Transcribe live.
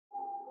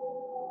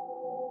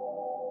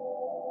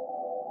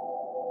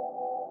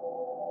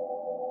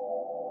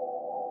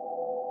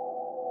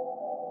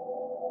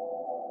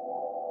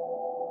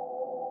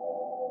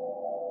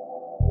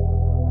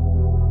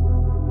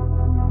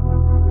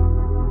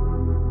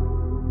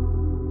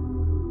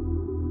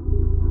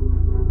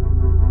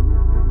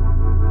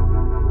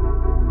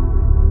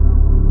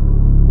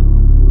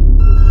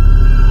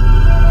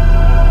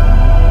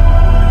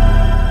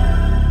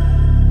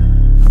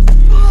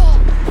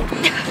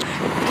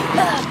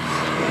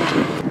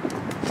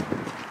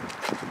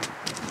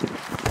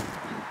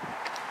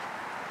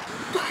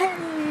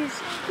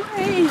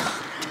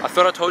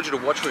thought I told you to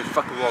watch me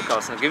fucking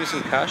broadcast. Now give me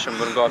some cash. I'm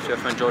gonna go after your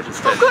friend George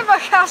instead. I've got no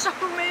cash up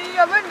with me.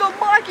 I've only got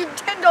Mikey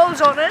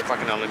 $10 on it.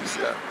 Fucking hell, let me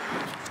see that.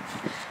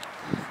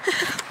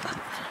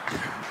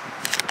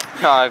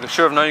 I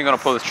should have known you're gonna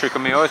pull this trick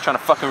on me. You're always trying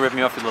to fucking rip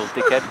me off, you little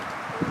dickhead.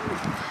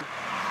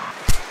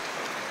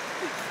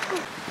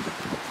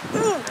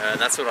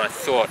 That's what I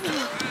thought.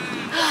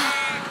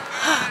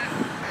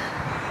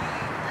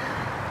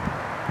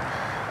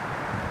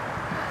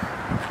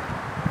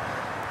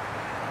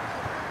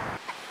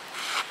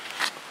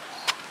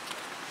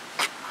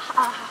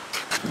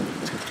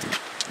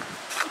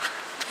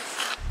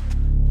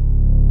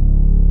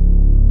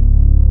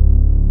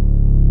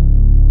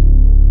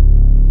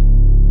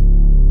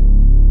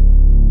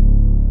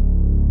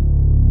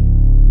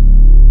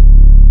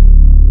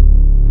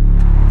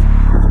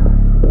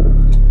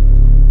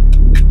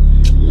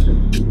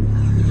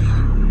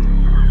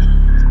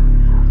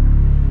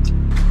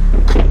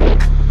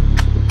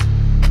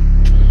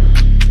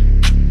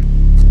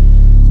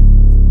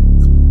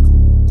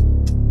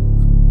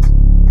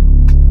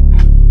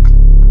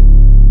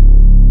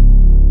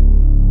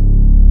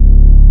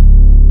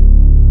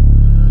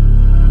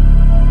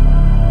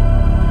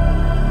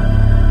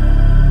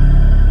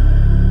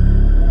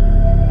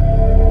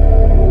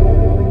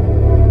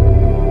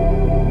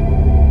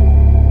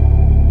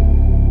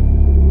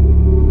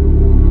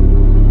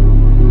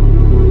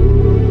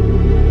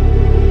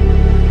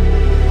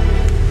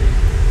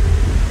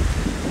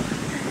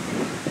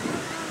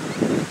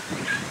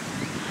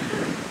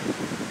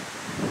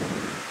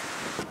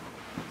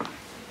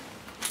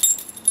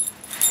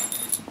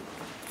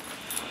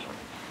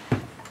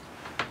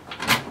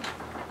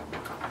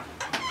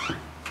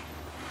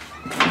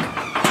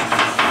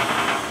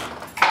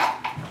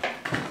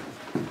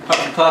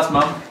 Class,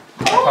 Mum.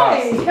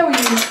 Hi, how are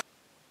you?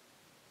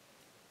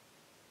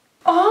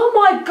 Oh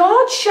my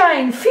God,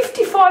 Shane,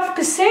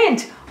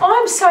 55%.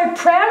 I'm so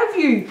proud of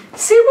you.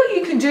 See what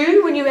you can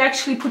do when you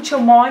actually put your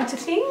mind to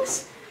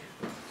things?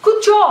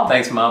 Good job.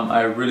 Thanks, Mum.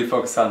 I really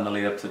focused on the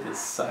lead up to this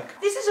sack.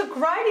 This is a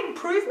great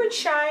improvement,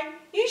 Shane.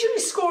 Usually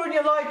score in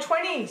your low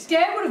 20s.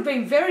 Dad would have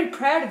been very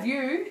proud of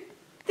you.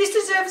 This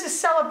deserves a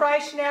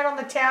celebration out on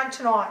the town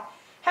tonight.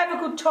 Have a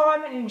good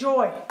time and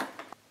enjoy.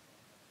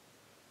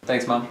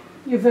 Thanks, Mum.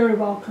 You're very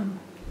welcome.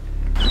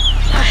 Hey,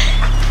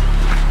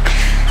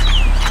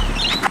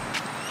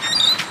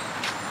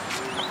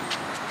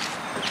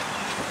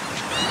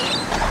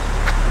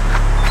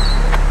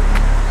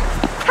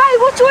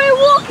 what's the way you're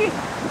walking?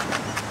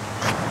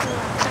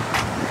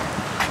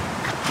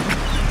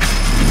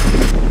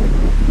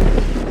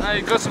 Hey,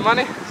 you got some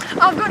money?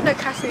 I've got no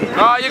cash here.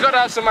 Oh, you gotta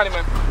have some money,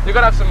 man. You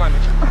gotta have some money.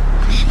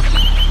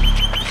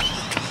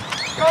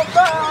 Not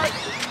bad.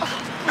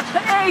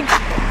 Eggs.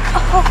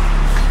 Oh.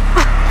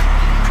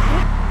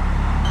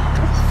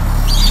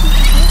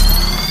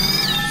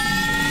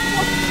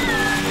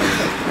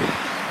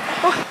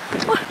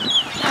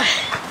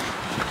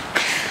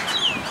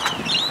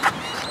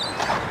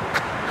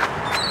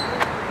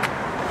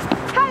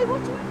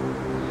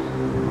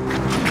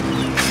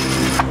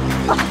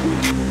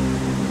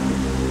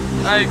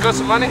 Hey, you got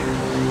some money?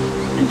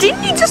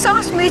 Didn't you just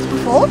ask me this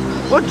before?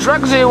 What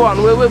drugs do you want?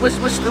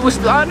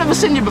 I've never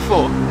seen you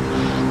before.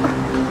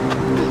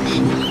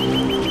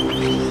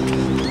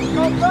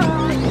 Not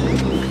bad.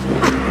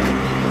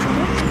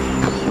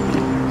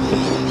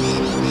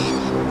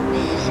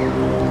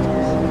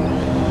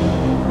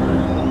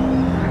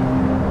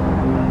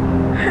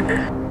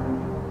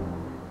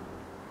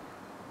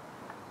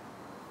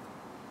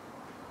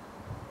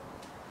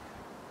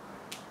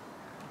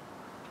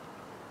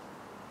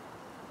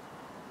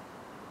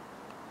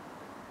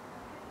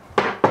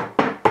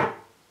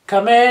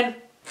 Come in.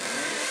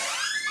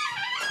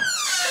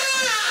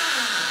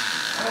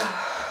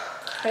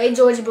 Hey,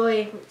 Georgie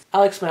boy.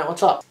 Alex, mate,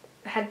 what's up?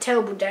 I had a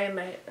terrible day,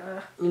 mate.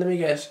 Let me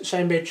guess.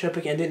 Shane beat you up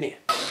again, didn't he?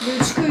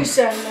 Dude, screw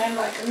Sam, man.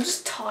 Like, I'm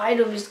just tired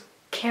of his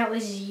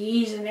countless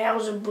years and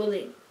hours of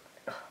bullying.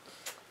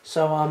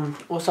 So,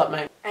 what's up,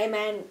 mate? Hey,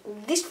 man,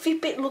 this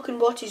Fitbit looking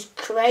watch is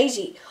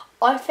crazy.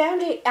 I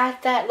found it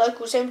at that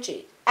local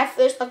cemetery. At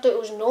first, I thought it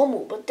was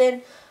normal, but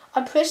then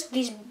I pressed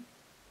this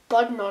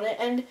button on it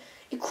and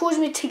it caused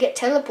me to get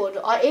teleported.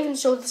 I even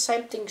saw the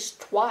same things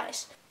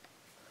twice.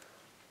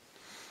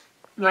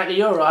 Mate,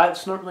 you're right.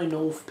 It's not really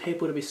normal for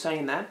people to be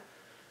saying that.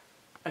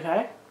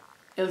 Okay?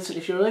 Yeah, listen,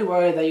 if you're really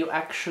worried that you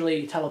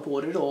actually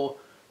teleported or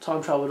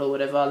time traveled or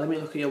whatever, let me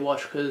look at your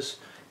watch because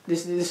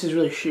this is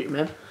really shit,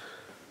 man.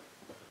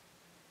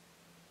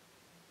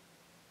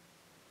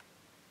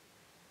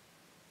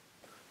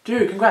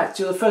 Dude, congrats.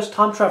 You're the first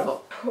time traveller.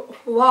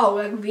 Wow,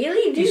 like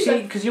really? You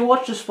see, because your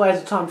watch displays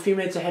the time a few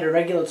minutes ahead of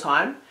regular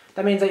time.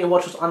 That means that your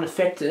watch was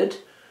unaffected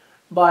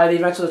by the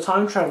events of the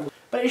time travel.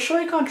 But you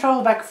sure you can't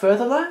travel back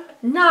further though?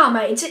 Nah,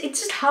 mate, it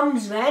just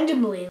hums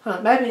randomly.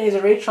 Maybe it needs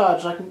a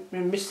recharge like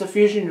Mr.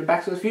 Fusion and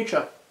Back to the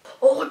Future.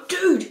 Oh,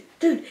 dude,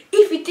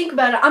 if you think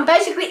about it, I'm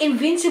basically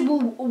invincible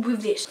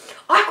with this.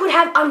 I could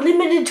have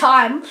unlimited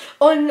time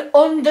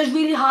on those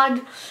really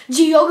hard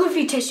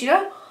geography tests, you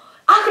know?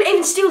 I could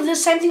even steal the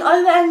same thing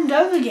over and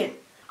over again.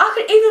 I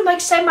could even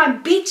save my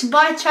beats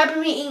by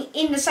trapping me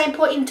in the same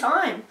point in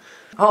time.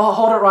 Oh,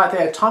 hold it right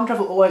there. Time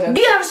travel always ends.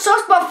 You have a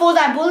soft spot for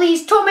that bully.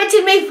 He's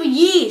tormented me for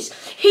years.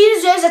 He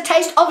deserves a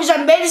taste of his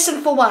own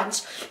medicine for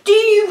once. Do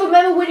you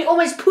remember when he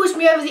almost pushed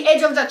me over the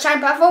edge of that train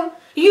platform?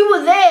 You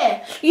were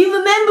there. You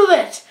remember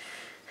it.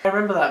 I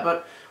remember that,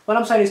 but what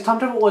I'm saying is time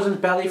travel always ends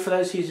badly for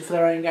those who use it for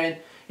their own gain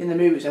in the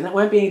movies, and that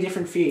won't be any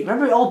different for you.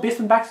 Remember old Biff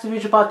and Baxter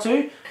Future Part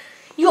 2?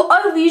 You're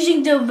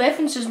overusing the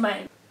references,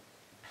 mate.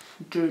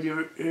 Dude,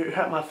 you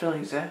hurt my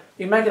feelings there.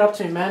 You make it up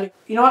to me, man.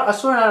 You know what? I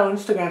saw an ad on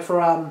Instagram for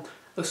a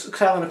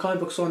sale in a comic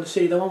book store in the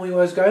city, the one we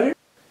always go to.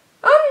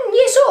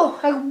 Yeah, sure.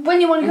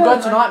 When you want to go?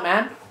 Go tonight,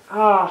 man.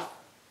 Ah,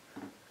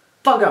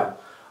 bugger.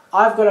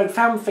 I've got a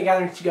family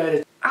gathering to go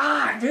to.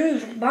 Ah,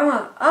 dude,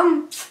 bummer.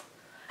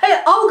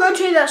 Hey, I'll go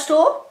to that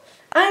store,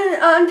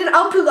 and then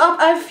I'll pick up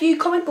a few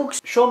comic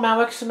books. Sure, man,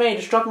 works for me.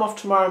 Just drop them off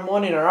tomorrow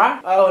morning,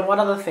 alright? Oh, and one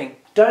other thing.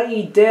 Don't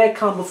you dare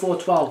come before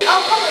 12.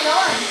 I'll come at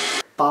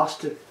 9.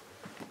 Bastard.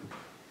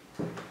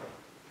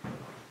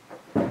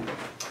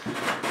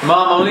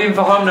 Mom, I'm leaving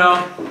for home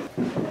now.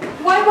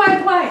 Wait.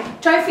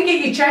 Don't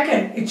forget your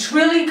jacket. It's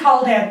really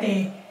cold out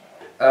there.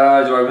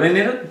 Do I really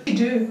need it? You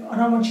do. I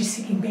don't want you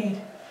sick in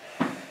bed.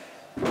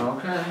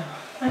 Okay.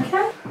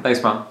 Okay?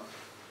 Thanks, Mom.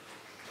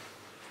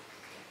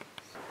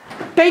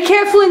 Be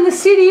careful in the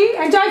city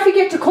and don't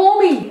forget to call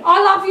me.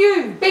 I love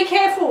you. Be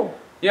careful.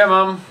 Yeah,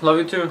 Mom. Love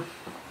you too.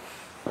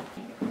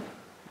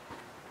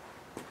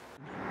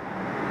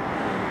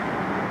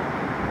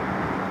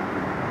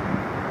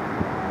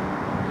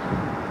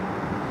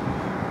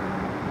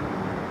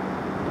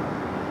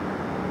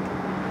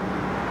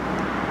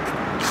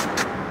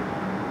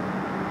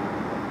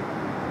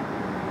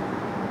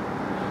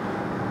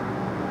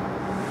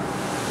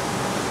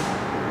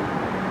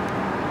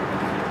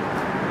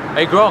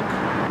 Hey, Gronk.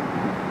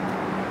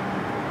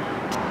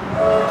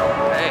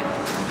 Hey,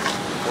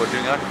 what are you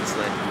doing out this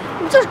late?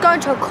 I'm just going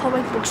to a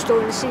comic book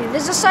store in the city.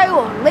 There's a sale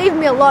on. Leave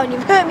me alone.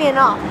 You've hurt me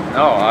enough.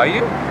 Oh, are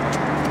you?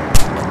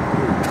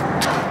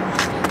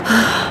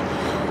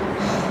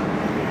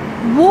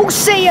 We'll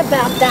see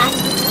about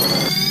that.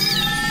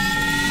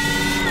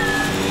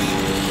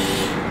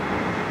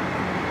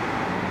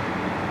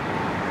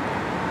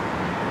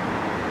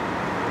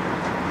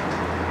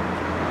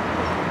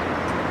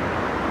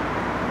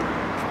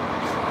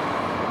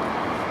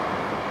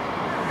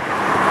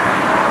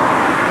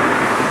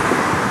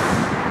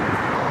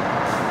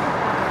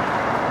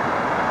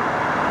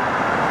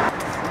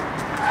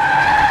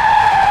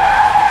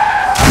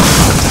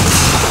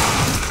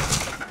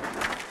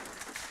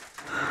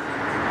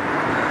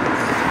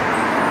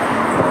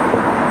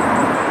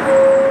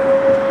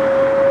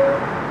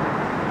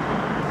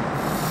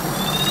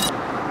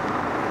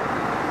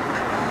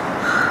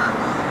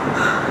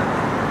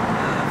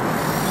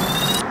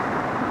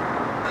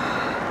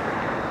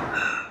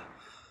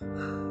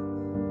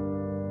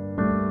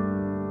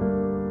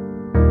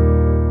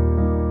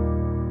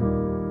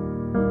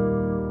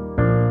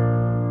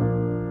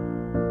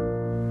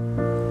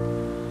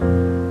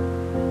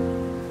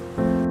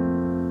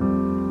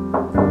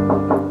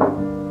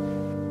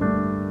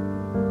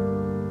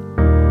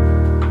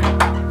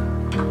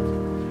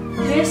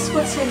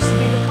 What seems to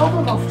be the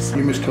problem, officer?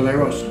 You, Miss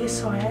Calleros?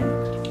 Yes, I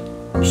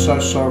am. I'm so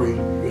sorry.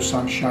 Your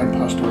son Shane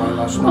passed away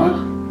last night.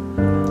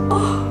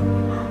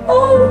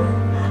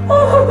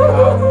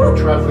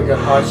 Travelling at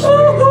high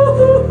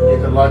speed near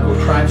the local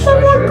train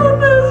station. Oh my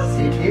goodness!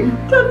 Hit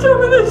him. Don't tell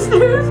me this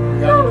news!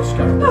 We only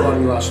discovered the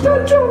body last night.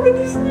 Don't tell me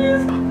this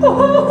news!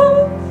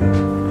 Oh.